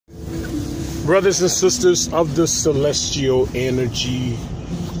Brothers and sisters of the celestial energy,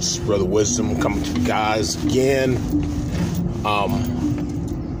 it's Brother Wisdom coming to you guys again. I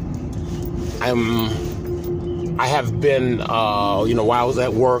have been, while I was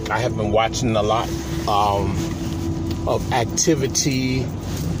at work, I have been watching a lot of activity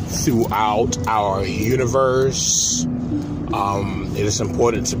throughout our universe. It is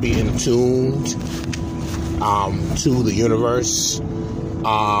important to be in tune to the universe.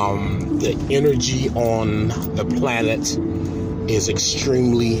 The energy on the planet is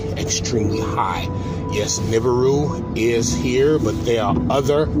extremely, extremely high. Yes, Nibiru is here, but there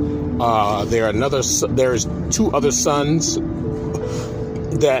are there's two other suns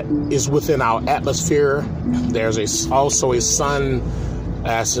that is within our atmosphere. There's also a sun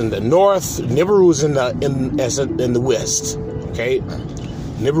that's in the north. Nibiru is in the west. Okay,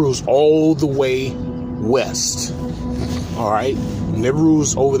 Nibiru is all the way west. All right,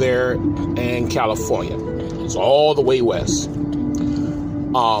 Nibiru's over there in California. It's all the way west.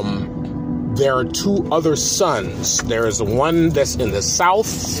 There are two other suns. There is one that's in the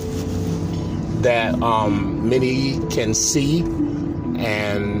south that many can see,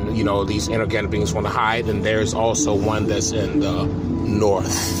 and these inorganic beings want to hide. And there's also one that's in the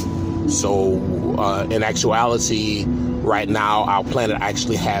north. So in actuality, right now our planet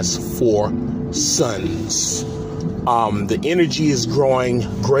actually has 4 suns. The energy is growing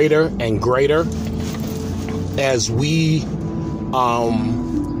greater and greater as we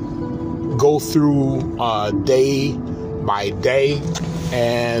go through day by day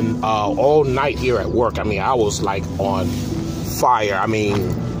and all night here at work. I mean, I was like on fire. I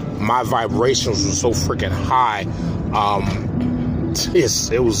mean, my vibrations were so freaking high.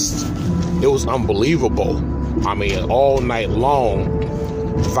 It was unbelievable. I mean, all night long,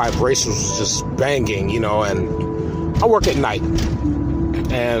 vibrations was just banging, and I work at night,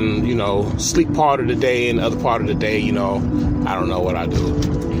 and sleep part of the day, and the other part of the day, I don't know what I do.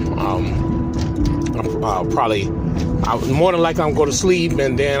 More than likely I'm going to sleep,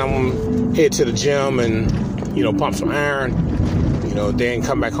 and then I'm head to the gym and pump some iron, then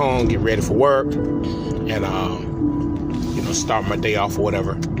come back home, get ready for work, and start my day off or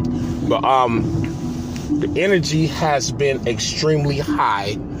whatever. But the energy has been extremely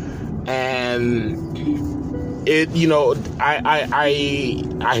high, and it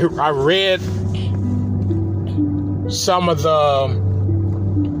I read some of the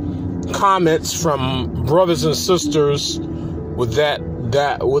comments from brothers and sisters with that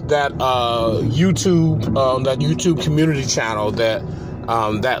YouTube community channel, that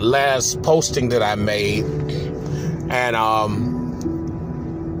last posting that I made, and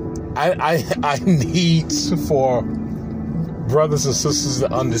I need for brothers and sisters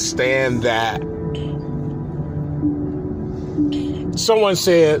to understand that someone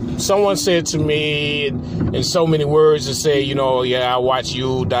said to me in so many words to say, I watch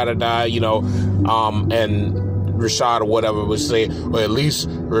you, and Rashad or whatever would say, well, at least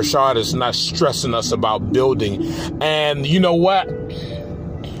Rashad is not stressing us about building. And you know what?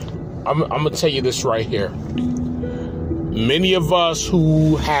 I'm going to tell you this right here. Many of us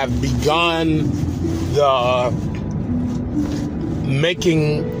who have begun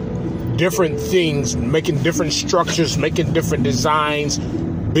making different things, making different structures, making different designs,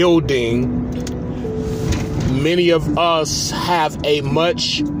 building, many of us have a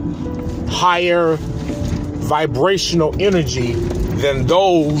much higher vibrational energy than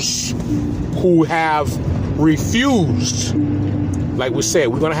those who have refused. Like we said,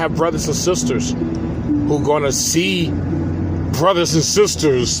 we're going to have brothers and sisters who are going to see brothers and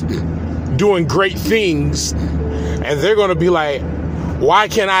sisters doing great things, and they're going to be like, why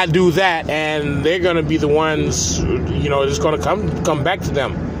can't I do that? And they're going to be the ones, it's going to come back to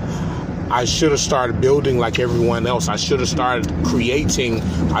them. I should have started building like everyone else. I should have started creating.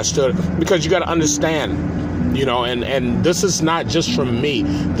 Because you got to understand, and this is not just from me.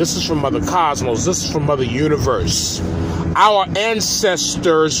 This is from Mother Cosmos. This is from Mother Universe. Our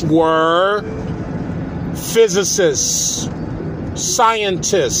ancestors were physicists,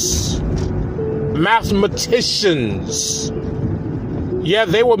 scientists, mathematicians. Yeah,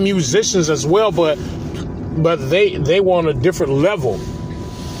 they were musicians as well, but they were on a different level.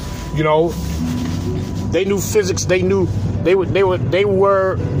 They knew physics. They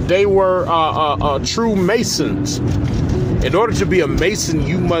were true masons. In order to be a mason,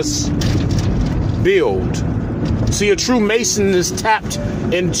 you must build. See, a true mason is tapped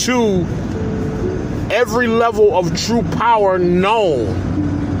into every level of true power known.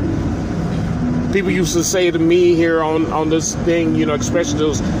 people used to say to me here on this thing, you know, especially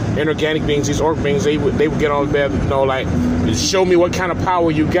those inorganic beings, these orc beings, they would get on there, you know, like, show me what kind of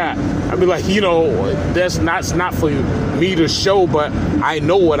power you got. I'd be like, you know, that's not for me to show, but I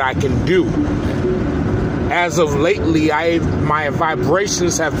know what I can do. As of lately, my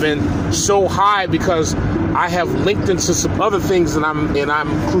vibrations have been so high because I have linked into some other things, and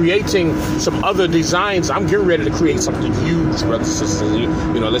I'm creating some other designs. I'm getting ready to create something huge, brothers and sisters.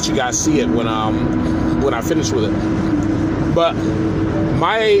 You know, let you guys see it when I finish with it. But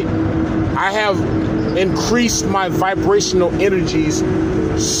I have increased my vibrational energies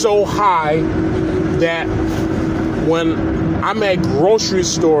so high that when I'm at grocery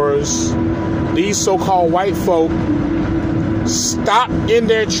stores, these so-called white folk stop in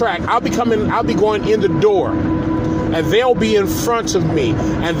their track. I'll be going in the door, and they'll be in front of me,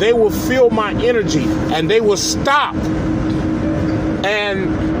 and they will feel my energy, and they will stop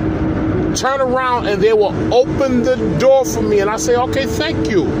and turn around, and they will open the door for me, and I say, okay, thank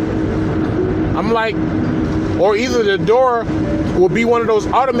you. I'm like, or either the door will be one of those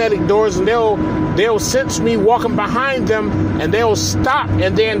automatic doors, and they'll sense me walking behind them, and they'll stop,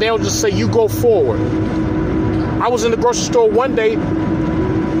 and then they'll just say, you go forward. I was in the grocery store one day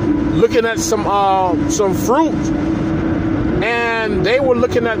looking at some fruit, and they were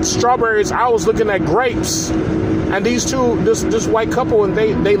looking at strawberries. I was looking at grapes, and this white couple, and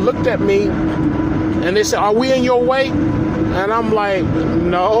they looked at me, and they said, are we in your way? And I'm like,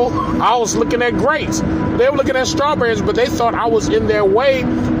 no, I was looking at grapes. They were looking at strawberries, but they thought I was in their way,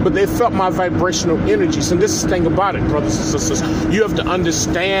 but they felt my vibrational energies. And this is the thing about it, brothers and sisters. You have to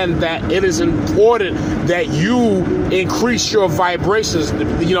understand that it is important that you increase your vibrations.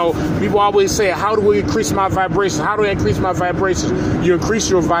 You know, people always say, how do we increase my vibrations? How do I increase my vibrations? You increase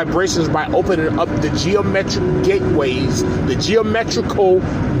your vibrations by opening up the geometrical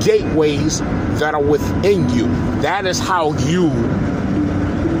gateways that are within you. That is how you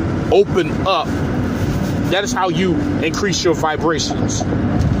open up. That is how you increase your vibrations.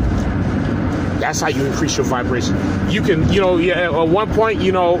 That's how you increase your vibration. You can, you know, at one point,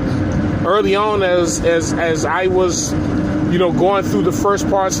 you know, early on as I was, you know, going through the first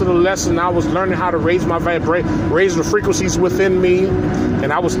parts of the lesson, I was learning how to raise the frequencies within me.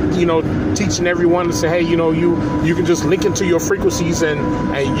 And I was, you know, teaching everyone to say, hey, you know, you can just link into your frequencies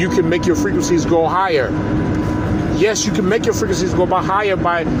and you can make your frequencies go higher. Yes, you can make your frequencies go higher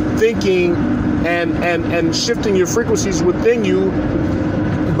by thinking and shifting your frequencies within you,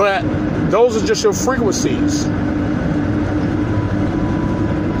 but those are just your frequencies.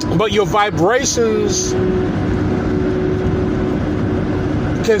 But your vibrations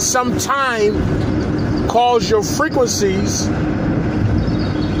can sometimes cause your frequencies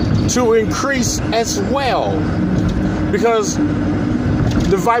to increase as well, because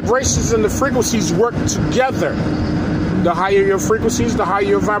the vibrations and the frequencies work together. The higher your frequencies, the higher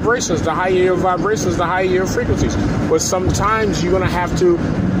your vibrations. The higher your vibrations, the higher your frequencies. But sometimes you're going to have to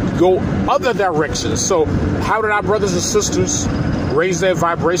go other directions. So how did our brothers and sisters raise their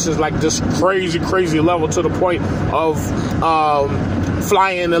vibrations like this crazy level to the point of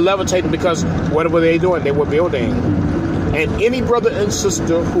flying and levitating? Because what were they doing? They were building. And any brother and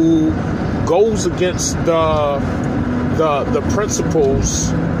sister who goes against the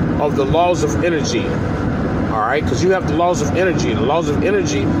principles of the laws of energy, all right, because you have the laws of energy. The laws of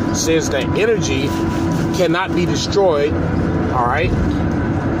energy says that energy cannot be destroyed, all right,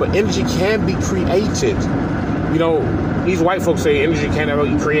 but energy can be created. You know, these white folks say energy can't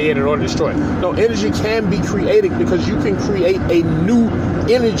be created or destroyed. No, energy can be created because you can create a new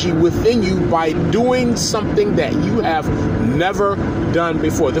energy within you by doing something that you have never done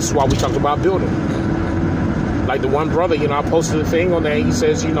before. This is why we talked about building. Like the one brother, you know, I posted a thing on there. He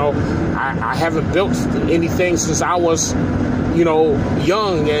says, you know, I haven't built anything since I was, you know,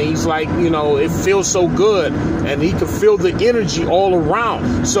 young. And he's like, you know, it feels so good. And he can feel the energy all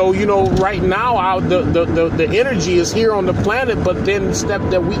around. So, you know, right now, the energy is here on the planet. But then the step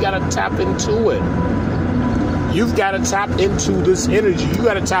that we got to tap into it. You've got to tap into this energy. You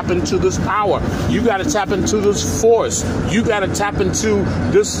got to tap into this power. You got to tap into this force. You got to tap into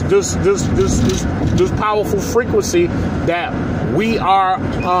this powerful frequency that we are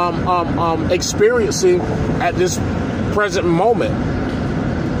experiencing at this present moment.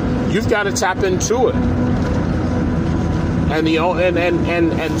 You've got to tap into it. And you know,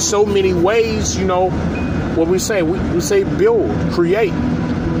 and so many ways, you know, what we say, we say build, create.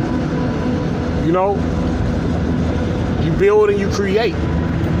 You know, you build and you create.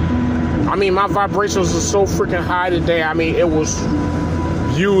 I mean, my vibrations are so freaking high today. I mean, it was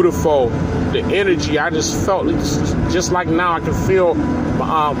beautiful. The energy, I just felt it, just like now I can feel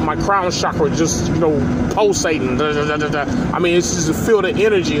my crown chakra just, pulsating. I mean, it's just to feel the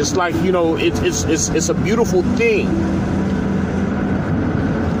energy. It's like, it's a beautiful thing.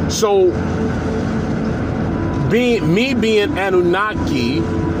 So being Anunnaki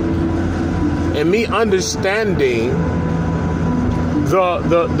and me understanding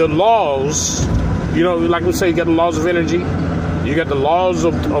the laws, like we say, you got the laws of energy. You got the laws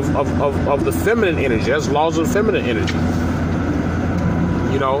of the feminine energy. That's laws of feminine energy.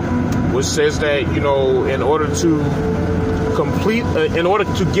 Which says that, in order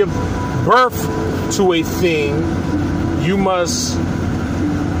to give birth to a thing, you must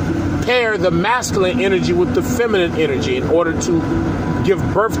pair the masculine energy with the feminine energy in order to give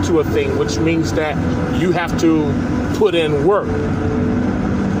birth to a thing, which means that you have to put in work.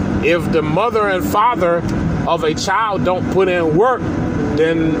 If the mother and father of a child don't put in work,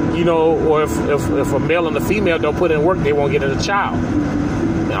 then, or if a male and a female don't put in work, they won't get a child.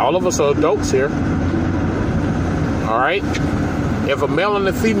 And all of us are adults here. All right? If a male and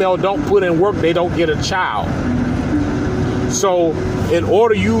a female don't put in work, they don't get a child. So in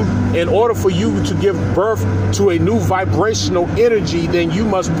order for you to give birth to a new vibrational energy, then you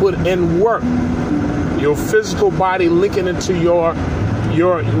must put in work. Your physical body linking into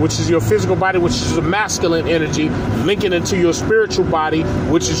which is your physical body, which is the masculine energy, linking into your spiritual body,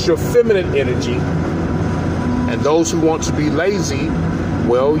 which is your feminine energy. And those who want to be lazy,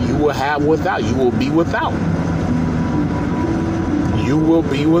 well, you will have without. You will be without. You will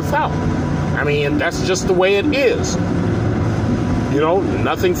be without. I mean, that's just the way it is.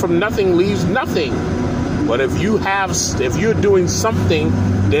 Nothing from nothing leaves nothing. But if you're doing something,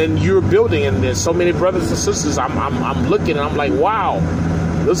 then you're building. And there's so many brothers and sisters. I'm looking and I'm like, wow,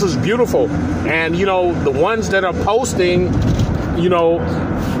 this is beautiful. And the ones that are posting,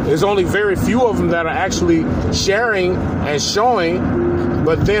 there's only very few of them that are actually sharing and showing.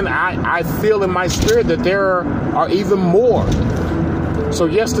 But then I feel in my spirit that there are even more. So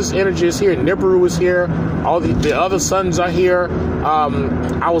yes, this energy is here. Nibiru is here. All the other suns are here.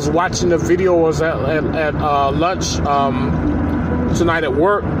 I was watching a video. I was at lunch tonight at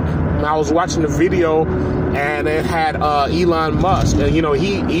work. And I was watching the video, and it had Elon Musk. And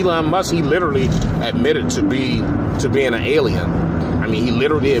Elon Musk, he literally admitted to being an alien. I mean, he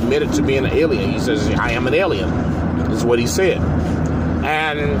literally admitted to being an alien. He says, "I am an alien." Is what he said.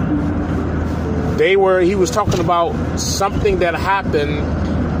 And he was talking about something that happened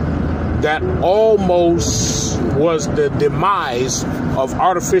that almost was the demise of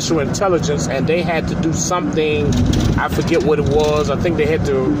artificial intelligence, and they had to do something. I forget what it was. I think they had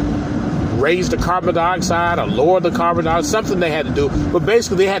to raise the carbon dioxide or lower the carbon dioxide, something they had to do. But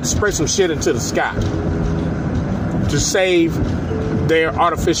basically they had to spray some shit into the sky to save their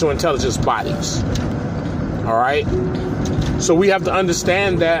artificial intelligence bodies. All right. So we have to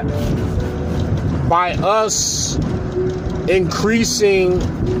understand that by us increasing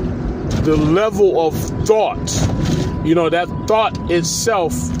the level of thought, that thought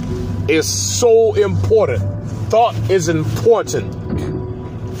itself is so important. Thought is important.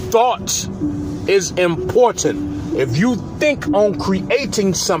 Thought is important. If you think on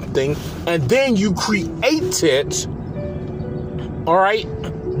creating something and then you create it, all right,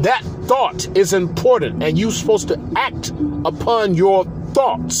 that thought is important, and you're supposed to act upon your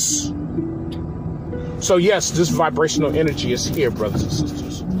thoughts. So yes, this vibrational energy is here, brothers and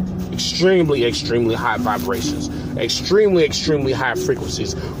sisters. Extremely, extremely high vibrations. Extremely, extremely high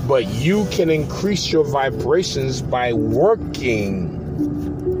frequencies. But you can increase your vibrations by working.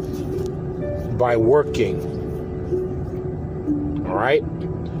 All right?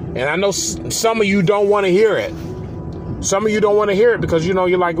 And I know some of you don't want to hear it. Some of you don't want to hear it because, you're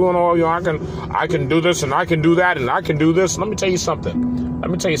like, I can do this and I can do that and I can do this. Let me tell you something.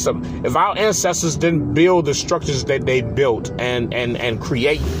 If our ancestors didn't build the structures that they built and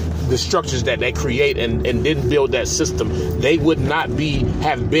create the structures that they create and didn't build that system, they would not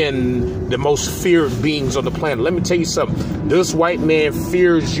have been the most feared beings on the planet. Let me tell you something. This white man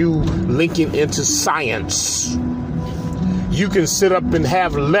fears you linking into science. You can sit up and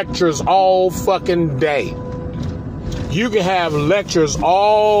have lectures all fucking day. You can have lectures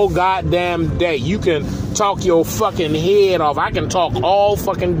all goddamn day. You can talk your fucking head off. I can talk all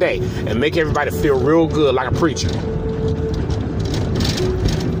fucking day and make everybody feel real good like a preacher.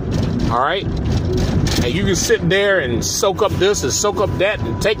 All right? And you can sit there and soak up this and soak up that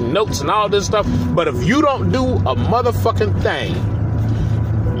and take notes and all this stuff. But if you don't do a motherfucking thing,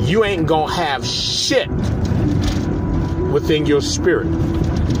 you ain't gonna have shit within your spirit.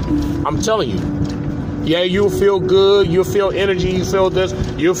 I'm telling you. Yeah, you'll feel good. You'll feel energy. You feel this.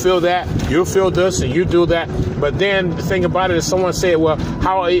 You'll feel that. You'll feel this, and you do that. But then the thing about it is, someone said, "Well,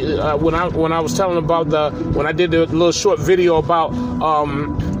 how?" When I was telling about when I did the little short video about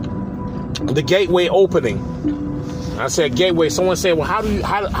the gateway opening, I said gateway. Someone said, "Well, how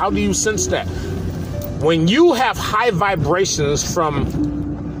do you sense that?" When you have high vibrations from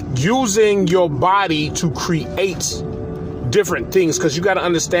using your body to create different things, because you got to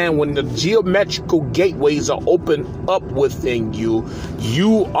understand, when the geometrical gateways are open up within you,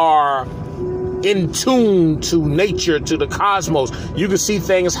 you are in tune to nature, to the cosmos. You can see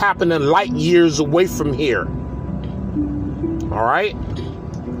things happening light years away from here. All right?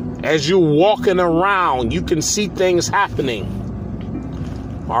 As you're walking around, you can see things happening.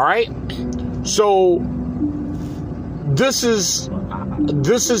 All right? So this is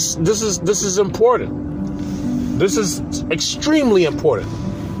important. This is extremely important.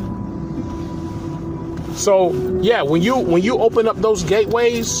 So yeah, when you open up those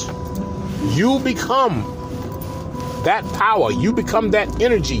gateways, you become that power. You become that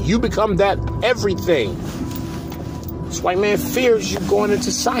energy. You become that everything. This white man fears you going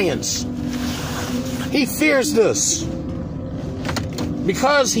into science. He fears this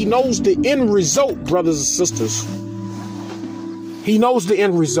because he knows the end result, brothers and sisters. He knows the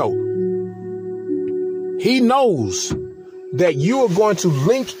end result. He knows that you are going to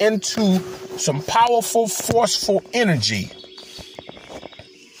link into some powerful, forceful energy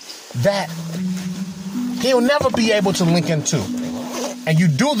that he'll never be able to link into. And you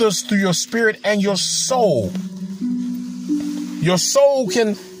do this through your spirit and your soul. Your soul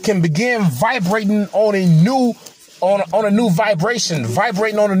can begin vibrating on a new vibration,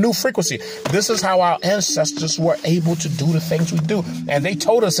 vibrating on a new frequency. This is how our ancestors were able to do the things we do. And they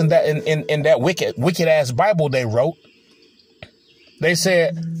told us in that wicked ass Bible they wrote. They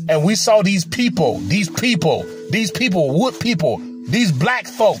said, and we saw these people, wood people, these black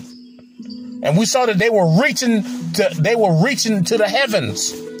folk. And we saw that they were reaching to the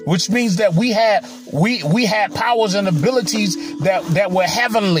heavens, which means that we had powers and abilities that were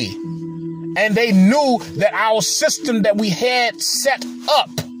heavenly. And they knew that our system that we had set up.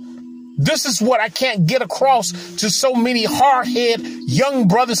 This is what I can't get across to so many hard-headed young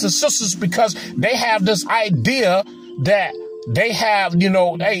brothers and sisters, because they have this idea that they have,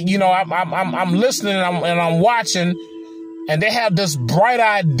 I'm listening and I'm watching, and they have this bright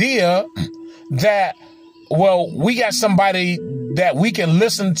idea that, well, we got somebody that we can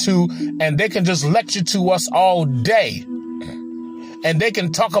listen to and they can just lecture to us all day. And they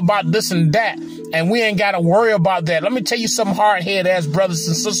can talk about this and that, and we ain't got to worry about that. Let me tell you some hard-headed ass brothers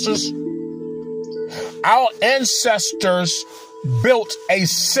and sisters. Our ancestors built a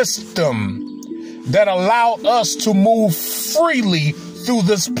system that allowed us to move freely through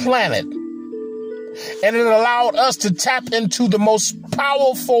this planet. And it allowed us to tap into the most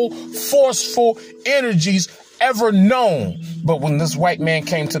powerful, forceful energies ever known. But when this white man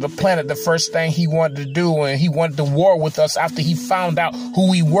came to the planet, the first thing he wanted to do, and he wanted to war with us after he found out who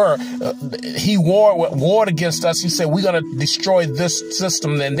we were, he warred against us. He said, we're going to destroy this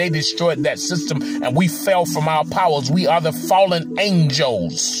system. And they destroyed that system, and we fell from our powers. We are the fallen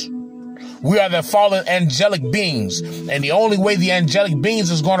angels. We are the fallen angelic beings. And the only way the angelic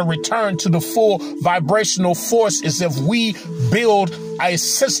beings is going to return to the full vibrational force is if we build a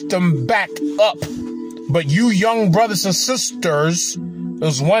system back up. But you young brothers and sisters, there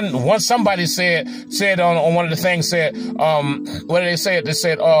was one somebody said on one of the things, said, what did they say? They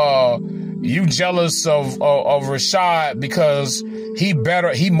said, you jealous of Rashad because he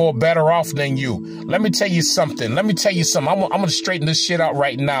more better off than you. Let me tell you something. I'm gonna straighten this shit out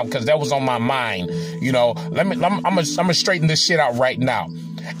right now, because that was on my mind. I'm gonna straighten this shit out right now.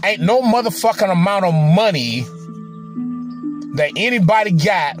 Ain't no motherfucking amount of money that anybody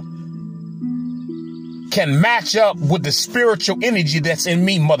got can match up with the spiritual energy that's in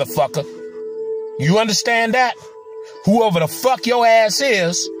me, motherfucker. You understand that? Whoever the fuck your ass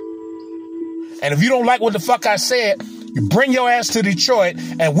is, and if you don't like what the fuck I said, you bring your ass to Detroit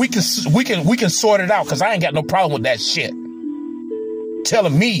and we can sort it out, because I ain't got no problem with that shit.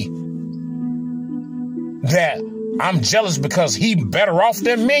 Telling me that I'm jealous because he better off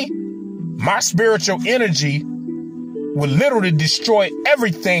than me. My spiritual energy will literally destroy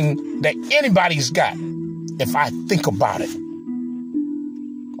everything that anybody's got if I think about it.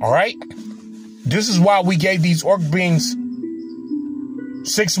 All right? This is why we gave these orc beings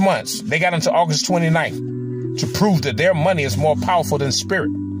 6 months. They got until August 29th to prove that their money is more powerful than spirit.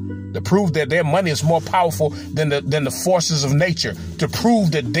 to prove that their money is more powerful than the forces of nature, to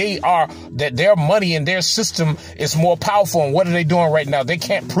prove that that their money and their system is more powerful. And what are they doing right now? They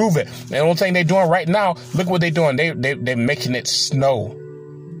can't prove it. The only thing they're doing right now, look what they're doing. They're making it snow.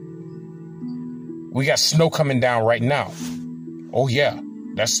 We got snow coming down right now. Oh yeah,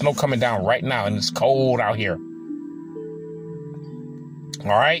 that's snow coming down right now, and it's cold out here.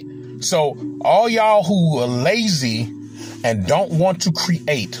 All right. So all y'all who are lazy and don't want to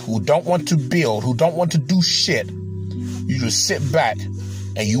create, who don't want to build, who don't want to do shit, you just sit back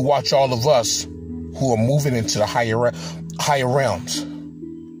and you watch all of us who are moving into the higher realms.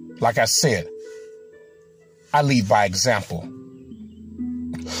 Like I said, I lead by example.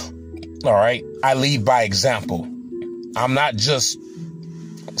 All right? I lead by example. I'm not just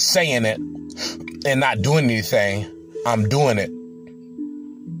saying it and not doing anything. I'm doing it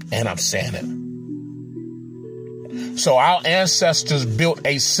and I'm saying it. So our ancestors built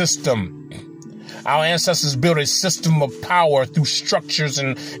a system. Our ancestors built a system of power through structures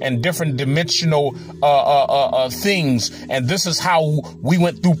and different dimensional things. And this is how we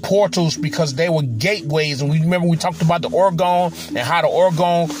went through portals, because they were gateways. And we remember we talked about the orgone and how the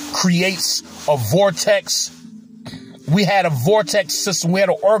orgone creates a vortex. We had a vortex system. We had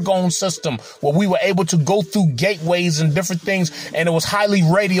an orgone system where we were able to go through gateways and different things. And it was highly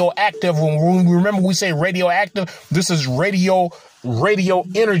radioactive. When we remember we say radioactive, this is radio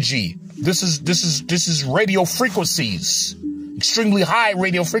energy. This is radio frequencies, extremely high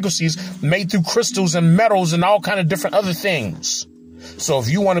radio frequencies made through crystals and metals and all kind of different other things. So if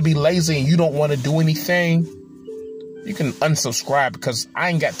you want to be lazy and you don't want to do anything, you can unsubscribe, because I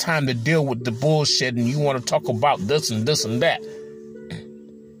ain't got time to deal with the bullshit and you want to talk about this and this and that.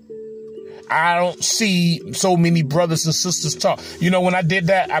 I don't see so many brothers and sisters talk. You know, when I did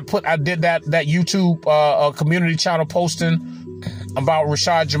that, I did that YouTube community channel posting about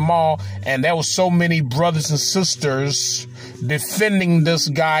Rashad Jamal, and there was so many brothers and sisters defending this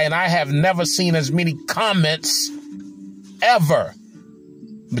guy, and I have never seen as many comments ever.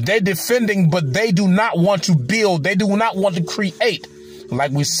 But they're defending, but they do not want to build. They do not want to create.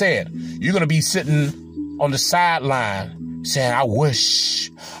 Like we said, you're going to be sitting on the sideline saying, I wish.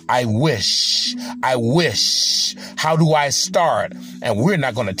 How do I start? And we're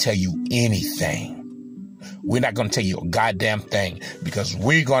not going to tell you anything. We're not going to tell you a goddamn thing, because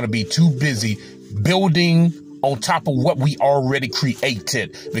we're going to be too busy building on top of what we already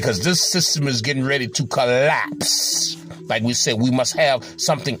created, because this system is getting ready to collapse. Like we said, we must have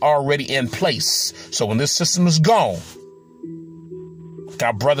something already in place. So when this system is gone,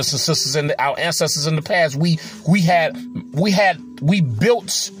 our brothers and sisters and our ancestors in the past, we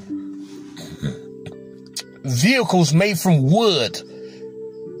built vehicles made from wood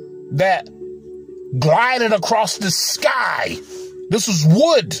that glided across the sky. This was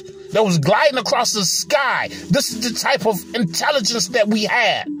wood that was gliding across the sky. This is the type of intelligence that we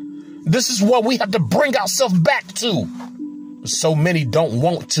had. This is what we have to bring ourselves back to. So many don't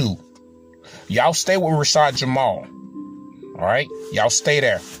want to. Y'all stay with Rashad Jamal. All right? Y'all stay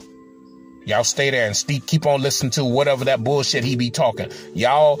there. Y'all stay there and keep on listening to whatever that bullshit he be talking.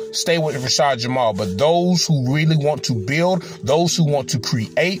 Y'all stay with Rashad Jamal. But those who really want to build, those who want to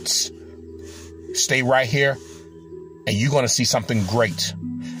create, stay right here, and you're going to see something great.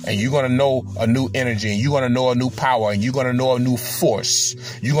 And you're going to know a new energy, and you're going to know a new power, and you're going to know a new force.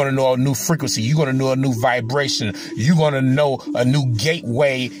 You're going to know a new frequency. You're going to know a new vibration. You're going to know a new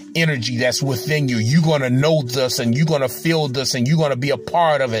gateway energy that's within you. You're going to know this, and you're going to feel this, and you're going to be a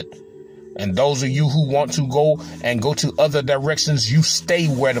part of it. And those of you who want to go to other directions, you stay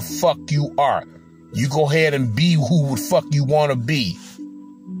where the fuck you are. You go ahead and be who the fuck you want to be.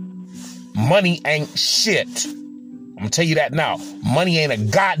 Money ain't shit. I'm gonna tell you that now. Money ain't a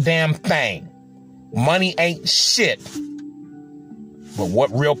goddamn thing. Money ain't shit. But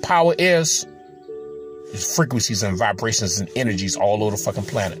what real power is frequencies and vibrations and energies all over the fucking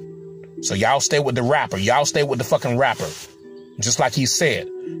planet. So y'all stay with the rapper. Y'all stay with the fucking rapper. Just like he said.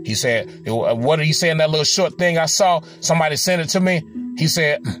 He said, what did he say in that little short thing I saw? Somebody sent it to me. He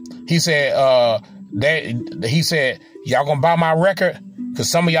said, y'all gonna buy my record?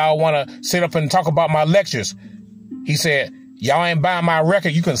 Because some of y'all want to sit up and talk about my lectures. He said, y'all ain't buying my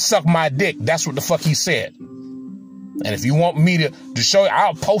record, you can suck my dick. That's what the fuck he said. And if you want me to show you,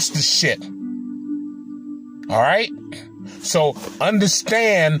 I'll post this shit. All right? So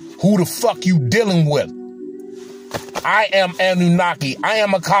understand who the fuck you dealing with. I am Anunnaki. I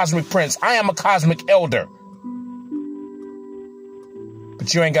am a cosmic prince. I am a cosmic elder.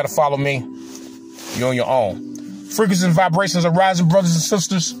 But you ain't got to follow me. You're on your own. Frequencies and vibrations are rising, brothers and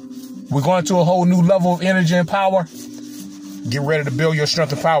sisters. We're going to a whole new level of energy and power. Get ready to build your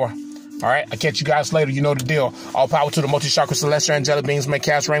strength and power. All right, I'll catch you guys later. You know the deal. All power to the multi-chakra celestial angelic beings. May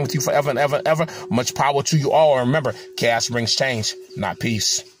chaos reign with you forever and ever and ever. Much power to you all. And remember, chaos brings change, not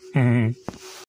peace.